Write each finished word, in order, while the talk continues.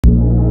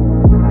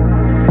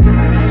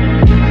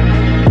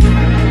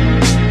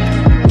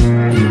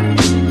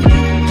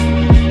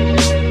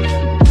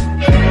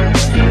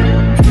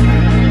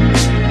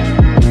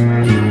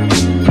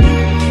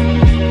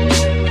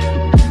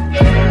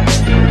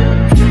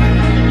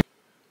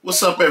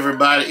What's up,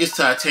 everybody? It's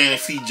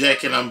TitanicFeet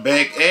Jack, and I'm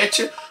back at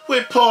you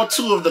with part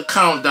 2 of the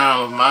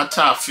countdown of my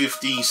top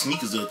 15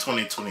 sneakers of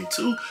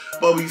 2022.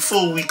 But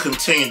before we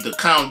continue the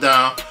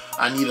countdown,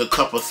 I need a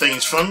couple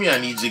things from you. I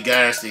need you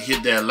guys to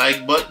hit that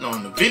like button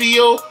on the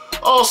video.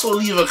 Also,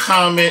 leave a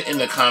comment in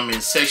the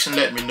comment section.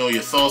 Let me know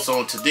your thoughts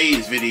on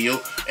today's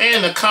video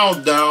and the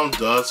countdown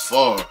thus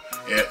far.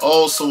 And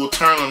also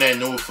turn on that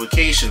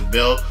notification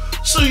bell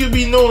so you'll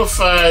be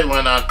notified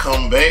when I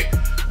come back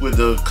with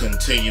the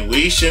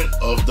continuation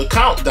of the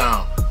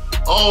countdown.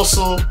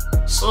 Also,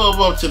 sub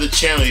up to the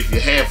channel if you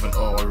haven't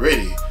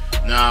already.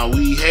 Now,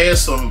 we had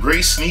some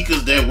great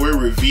sneakers that were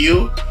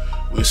revealed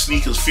with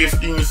sneakers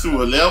 15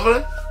 through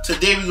 11.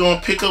 Today we're going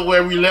to pick up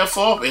where we left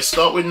off and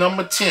start with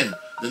number 10.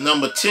 The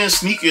number 10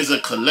 sneaker is a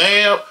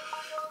collab.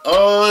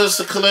 It's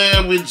a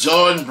collab with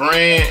Jordan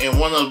Brand and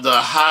one of the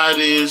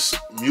hottest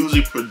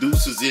music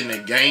producers in the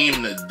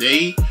game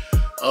today.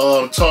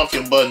 I'm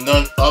talking about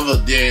none other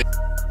than,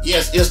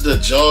 yes, it's the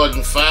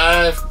Jordan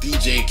 5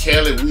 DJ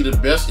Khaled, We the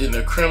Best, in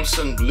the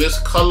Crimson Bliss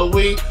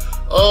colorway.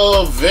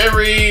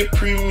 Very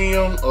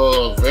premium,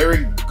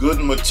 very good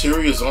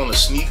materials on the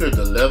sneaker.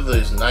 The leather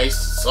is nice,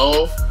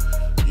 soft.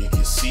 You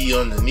can see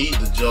underneath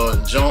the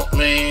Jordan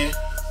Jumpman.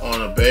 On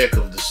the back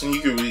of the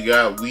sneaker, we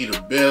got We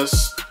the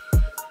Best.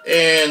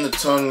 And the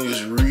tongue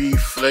is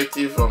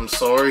reflective,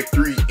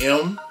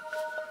 3M.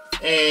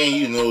 And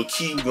you know,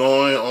 keep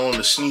going on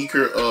the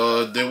sneaker.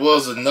 There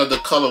was another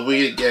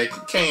colorway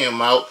that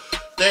came out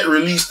that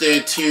released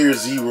their Tier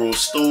 0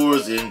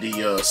 stores in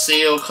the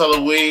Sail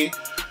colorway,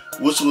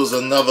 which was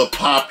another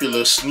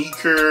popular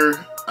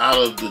sneaker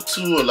out of the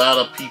two. A lot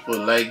of people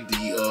like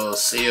the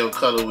Sail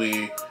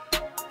colorway.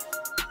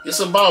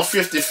 It's about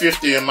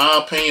 50-50 in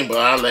my opinion, but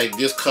I like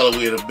this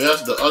colorway the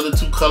best. The other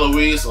two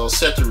colorways are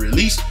set to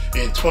release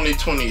in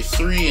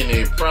 2023, and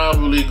they're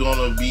probably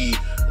gonna be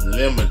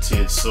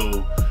limited.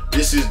 So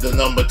this is the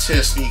number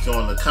 10 sneaker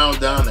on the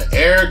countdown, the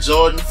Air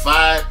Jordan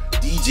 5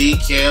 DJ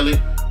Khaled,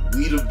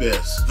 We the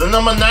Best. The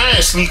number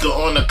 9 sneaker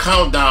on the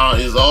countdown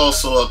is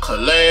also a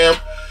collab.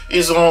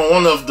 It's on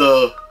one of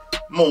the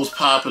most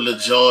popular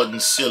Jordan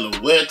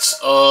silhouettes.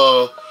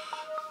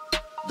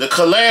 The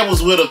collab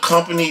was with a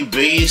company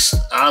based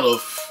out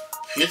of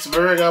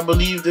Pittsburgh, I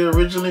believe they're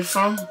originally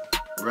from,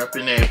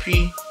 repping that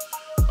P.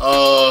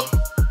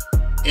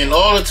 In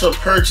order to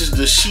purchase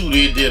the shoe,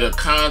 they did a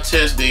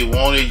contest. They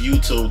wanted you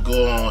to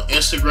go on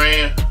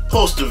Instagram,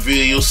 post a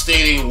video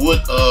stating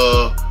what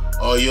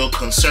are your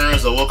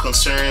concerns or what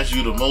concerns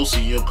you the most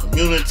in your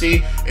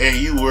community, and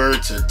you were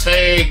to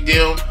tag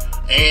them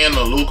and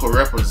a local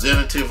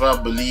representative, I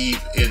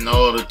believe, in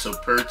order to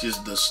purchase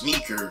the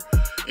sneaker.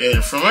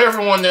 And from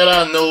everyone that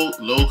I know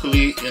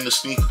locally in the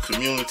sneaker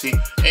community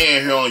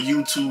and here on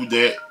YouTube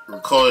that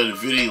recorded the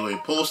video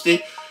and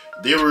posted,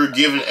 they were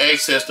given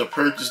access to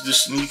purchase the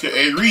sneaker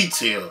at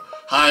retail.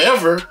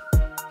 However,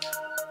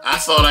 I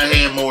thought I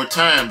had more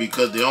time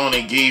because they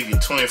only gave you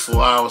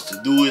 24 hours to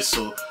do it.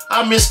 So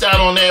I missed out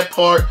on that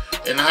part,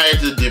 and I had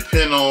to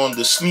depend on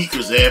the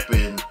sneakers app,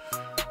 and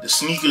the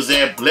sneakers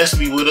app blessed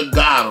me with a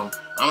got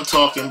 'em. I'm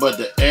talking about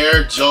the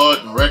Air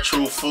Jordan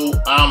Retro 4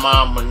 A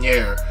Ma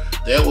Maniere.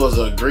 That was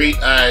a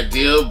great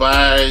idea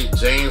by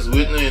James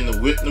Whitner and the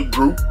Whitner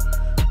Group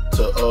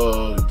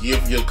to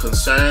give your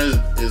concerns.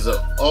 Is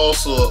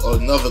also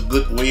another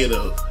good way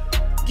to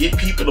get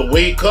people to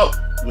wake up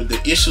with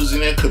the issues in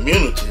their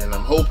community. And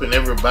I'm hoping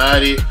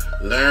everybody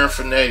learn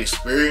from that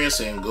experience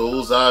and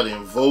goes out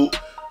and vote,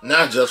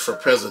 not just for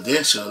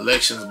presidential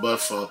elections, but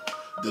for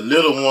the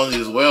little ones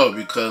as well,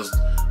 because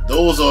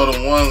those are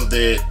the ones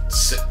that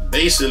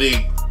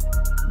basically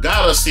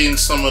got us in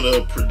some of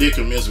the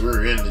predicaments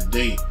we're in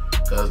today.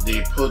 Because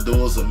they put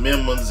those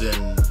amendments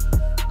and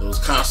those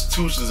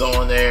constitutions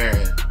on there,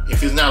 and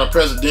if it's not a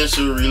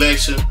presidential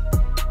election,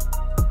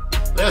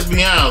 let's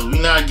be honest,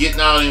 we're not getting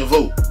out and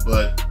vote.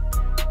 But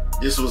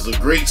this was a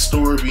great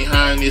story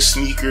behind this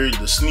sneaker.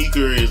 The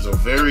sneaker is a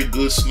very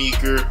good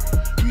sneaker.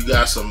 We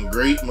got some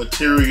great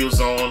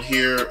materials on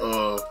here.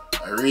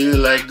 I really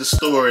like the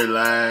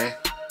storyline.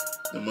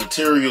 The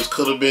materials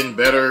could have been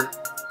better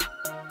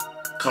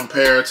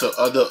compared to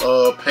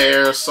other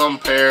pairs. Some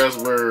pairs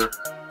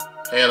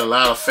had a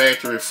lot of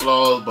factory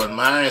flaws, but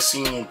mine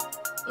seemed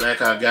like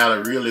I got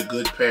a really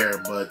good pair.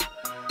 But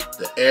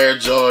the Air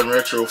Jordan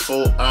Retro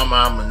 4 A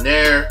Ma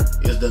Maniere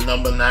is the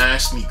number 9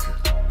 sneaker.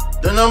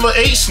 The number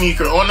 8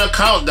 sneaker on the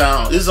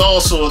countdown is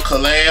also a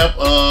collab.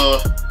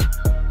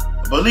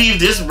 I believe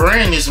this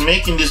brand is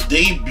making this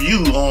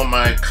debut on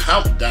my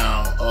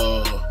countdown.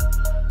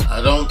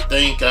 I don't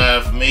think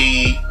I've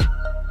made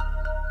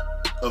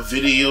a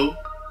video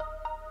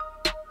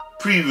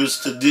previous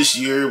to this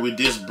year with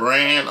this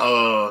brand.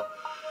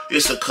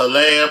 It's a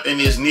collab,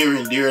 and it's near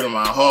and dear to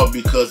my heart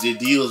because it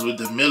deals with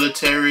the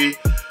military.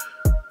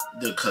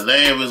 The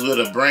collab is with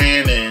a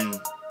brand,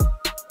 and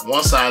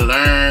once I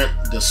learned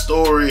the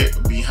story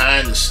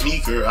behind the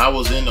sneaker, I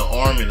was in the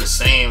Army at the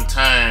same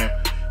time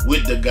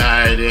with the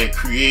guy that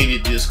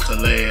created this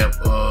collab.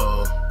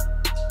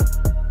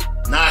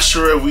 Not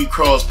sure if we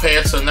crossed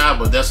paths or not,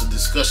 but that's a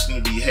discussion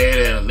to be had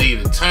at a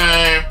later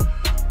time.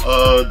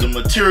 The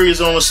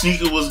materials on the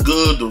sneaker was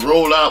good. The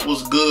rollout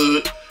was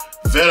good.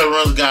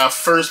 Veterans got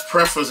first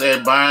preference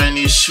at buying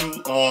this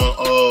shoe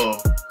on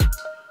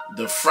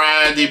the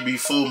Friday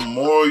before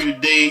Memorial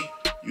Day.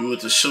 You were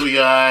to show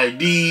your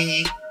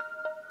ID.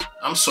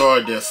 I'm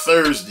sorry, the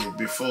Thursday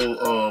before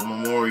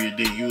Memorial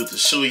Day. You were to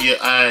show your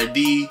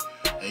ID,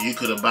 and you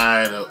could have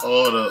buy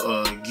all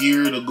the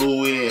gear to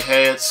go with it,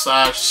 hats,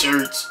 socks,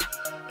 shirts,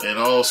 and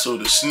also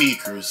the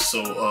sneakers.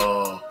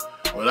 So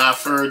without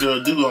further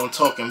ado, I'm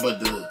talking about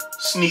the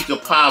Sneaker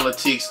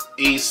Politics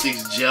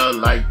asicsgel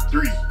Light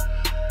 3.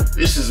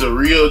 This is a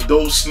real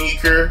dope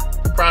sneaker.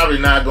 Probably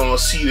not gonna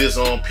see this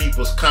on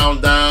people's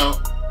countdown.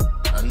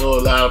 I know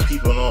a lot of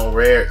people don't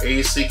wear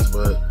Asics,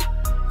 but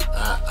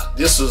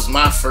this was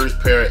my first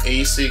pair of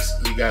Asics.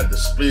 You got the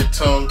split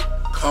tongue,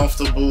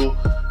 comfortable.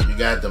 You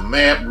got the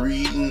map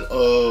reading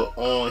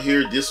on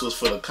here. This was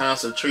for the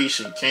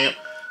concentration camp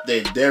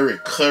that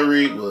Derek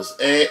Curry was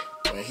at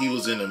when he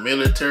was in the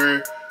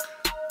military.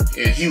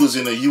 And he was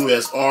in the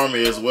U.S.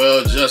 Army as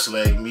well, just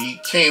like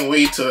me. Can't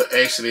wait to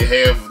actually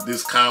have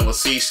this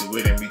conversation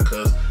with him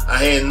because I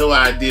had no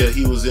idea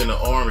he was in the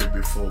Army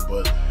before.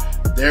 But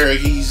Derek,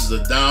 he's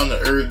a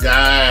down-to-earth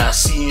guy. I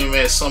see him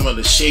at some of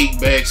the shake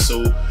backs.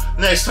 So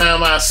next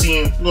time I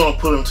see him, we're going to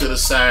put him to the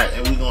side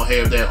and we're going to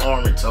have that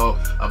Army talk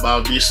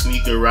about this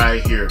sneaker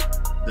right here.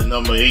 The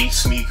number 8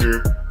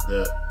 sneaker,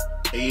 the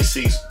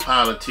Asics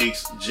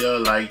Politics Gel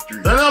Light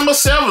 3. The number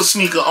 7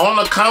 sneaker on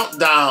the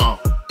countdown.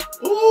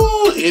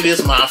 Ooh, it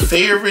is my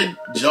favorite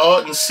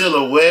Jordan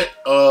silhouette.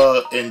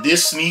 And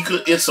this sneaker,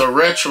 it's a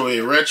retro. A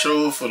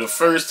retro for the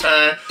first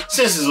time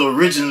since it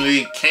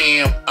originally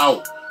came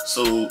out.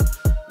 So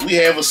we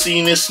haven't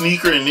seen this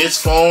sneaker in this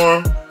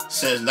form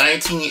since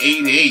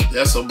 1988.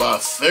 That's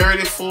about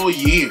 34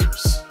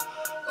 years.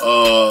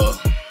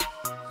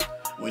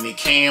 When it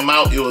came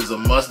out, it was a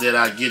must that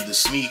I get the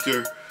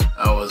sneaker.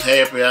 I was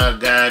happy I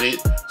got it.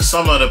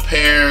 Some of the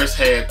pairs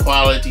had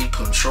quality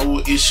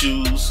control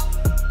issues.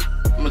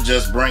 I'm gonna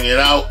just bring it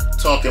out.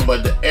 Talking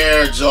about the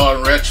Air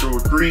Jordan Retro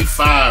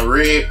 3.5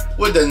 red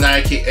with the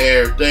Nike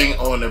Air thing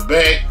on the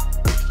back.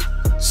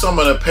 Some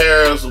of the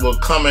pairs were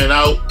coming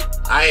out.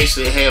 I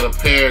actually had a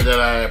pair that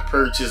I had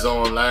purchased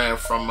online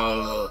from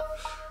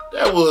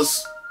that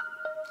was,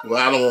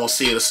 well, I don't want to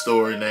say the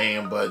store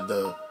name, but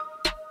the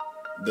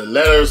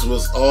letters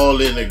was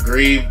all in the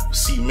gray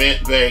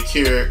cement back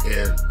here,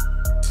 and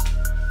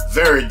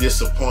very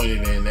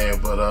disappointed in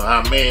that. But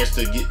I managed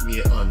to get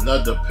me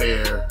another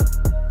pair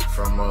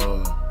from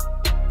I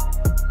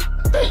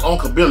think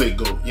Uncle Billy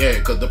Goat. Yeah,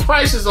 because the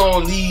prices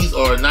on these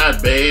are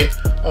not bad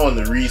on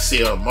the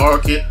resale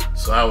market.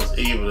 So I was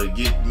able to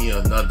get me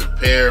another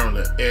pair on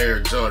the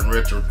Air Jordan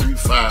Retro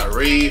 3.5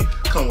 red.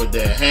 Come with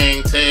that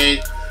hang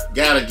tag.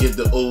 Gotta get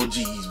the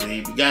OGs,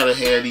 baby. Gotta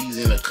have these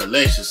in a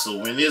collection. So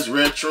when this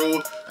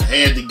retro, I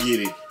had to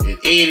get it.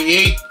 At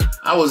 88,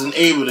 I wasn't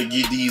able to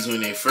get these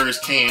when they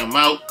first came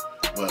out,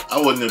 but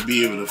I wouldn't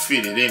be able to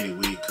fit it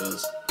anyway,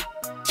 because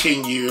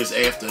 10 years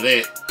after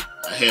that,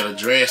 I had a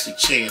drastic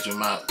change in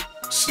my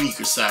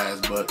sneaker size,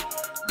 but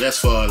that's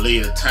for a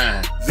later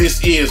time.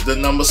 This is the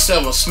number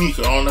 7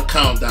 sneaker on the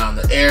countdown,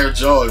 the Air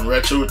Jordan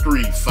Retro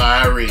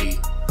 3.5 red.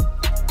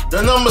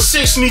 The number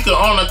 6 sneaker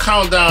on the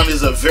countdown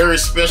is a very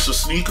special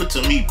sneaker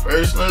to me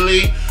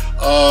personally.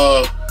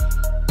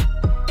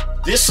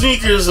 This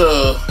sneaker is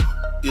a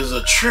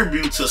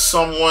tribute to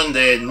someone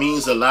that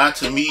means a lot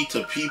to me,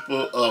 to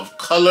people of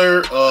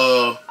color.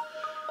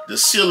 The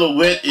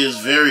silhouette is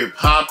very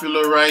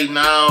popular right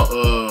now.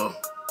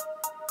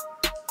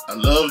 I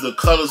love the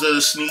colors of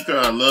the sneaker.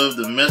 I love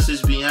the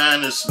message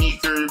behind the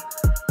sneaker.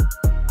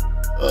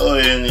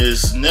 And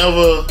it's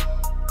never,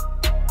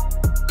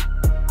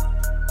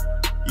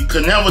 you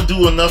could never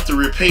do enough to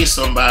repay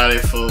somebody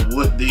for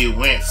what they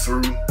went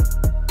through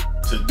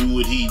to do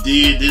what he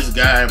did. This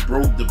guy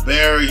broke the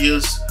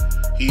barriers.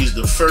 He's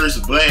the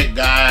first black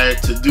guy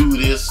to do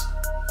this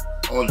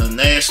on the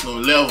national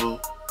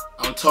level.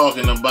 I'm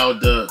talking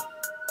about the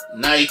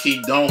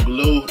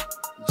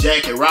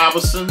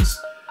nikedunklowjackierobinsons.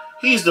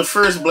 He's the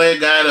first black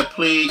guy to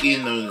play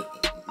in the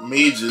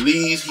major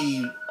leagues.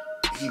 He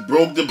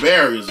broke the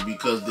barriers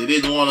because they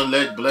didn't want to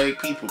let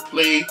black people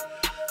play,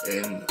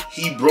 and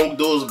he broke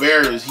those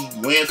barriers. He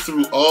went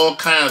through all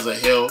kinds of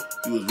hell.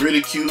 He was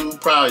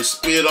ridiculed, probably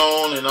spit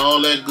on and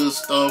all that good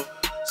stuff,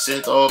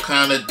 sent all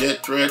kind of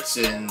death threats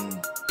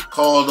and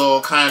called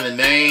all kind of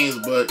names,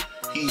 but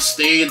he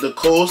stayed the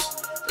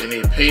course and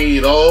it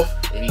paid off,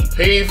 and he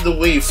paved the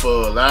way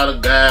for a lot of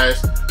guys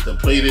to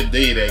play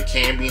today that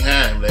came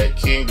behind him, like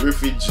Ken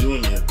Griffey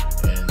Jr.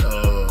 and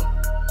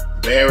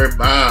Barry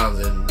Bonds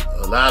and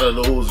a lot of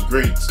those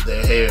greats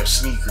that had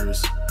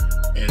sneakers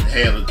and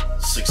had a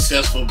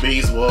successful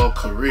baseball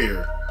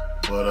career.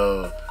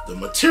 But the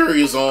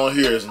materials on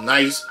here is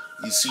nice.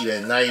 You see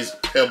that nice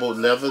pebbled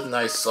leather,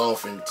 nice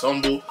soft and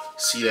tumble.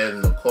 See that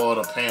in the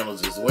quarter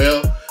panels as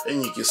well.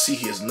 And you can see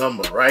his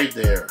number right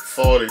there,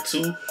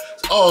 42.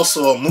 It's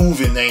also a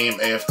movie name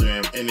after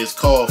him, and it's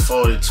called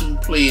 42,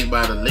 played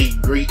by the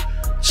late great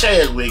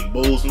Chadwick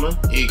Boseman,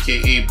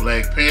 aka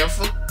Black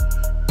Panther.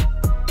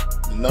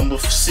 The number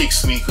 6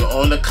 sneaker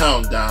on the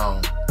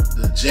countdown,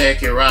 the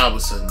Jackie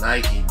Robinson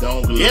Nike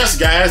Dunk Low. Yes,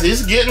 guys,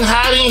 it's getting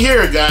hot in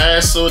here,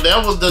 guys. So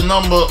that was the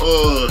number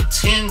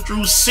 10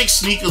 through 6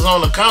 sneakers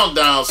on the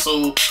countdown.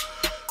 So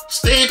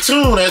stay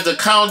tuned as the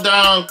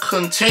countdown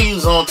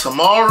continues on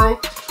tomorrow.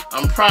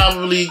 I'm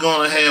probably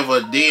gonna have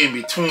a day in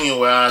between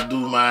where I do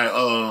my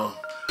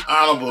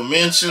honorable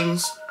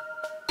mentions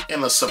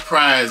and a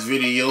surprise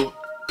video.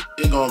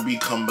 It's gonna be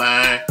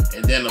combined,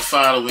 and then the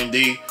following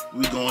day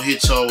we gonna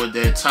hit y'all with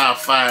that top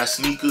 5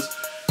 sneakers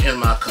in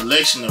my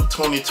collection of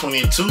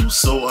 2022.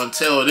 So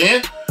until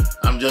then,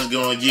 I'm just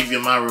gonna give you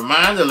my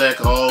reminder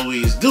like I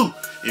always do.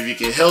 If you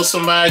can help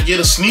somebody get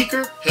a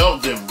sneaker,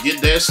 help them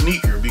get that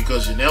sneaker,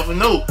 because you never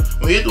know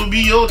when it will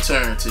be your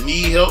turn to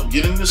need help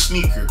getting the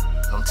sneaker.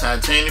 I'm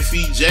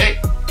TitanicFeet Jack,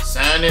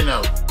 signing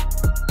out.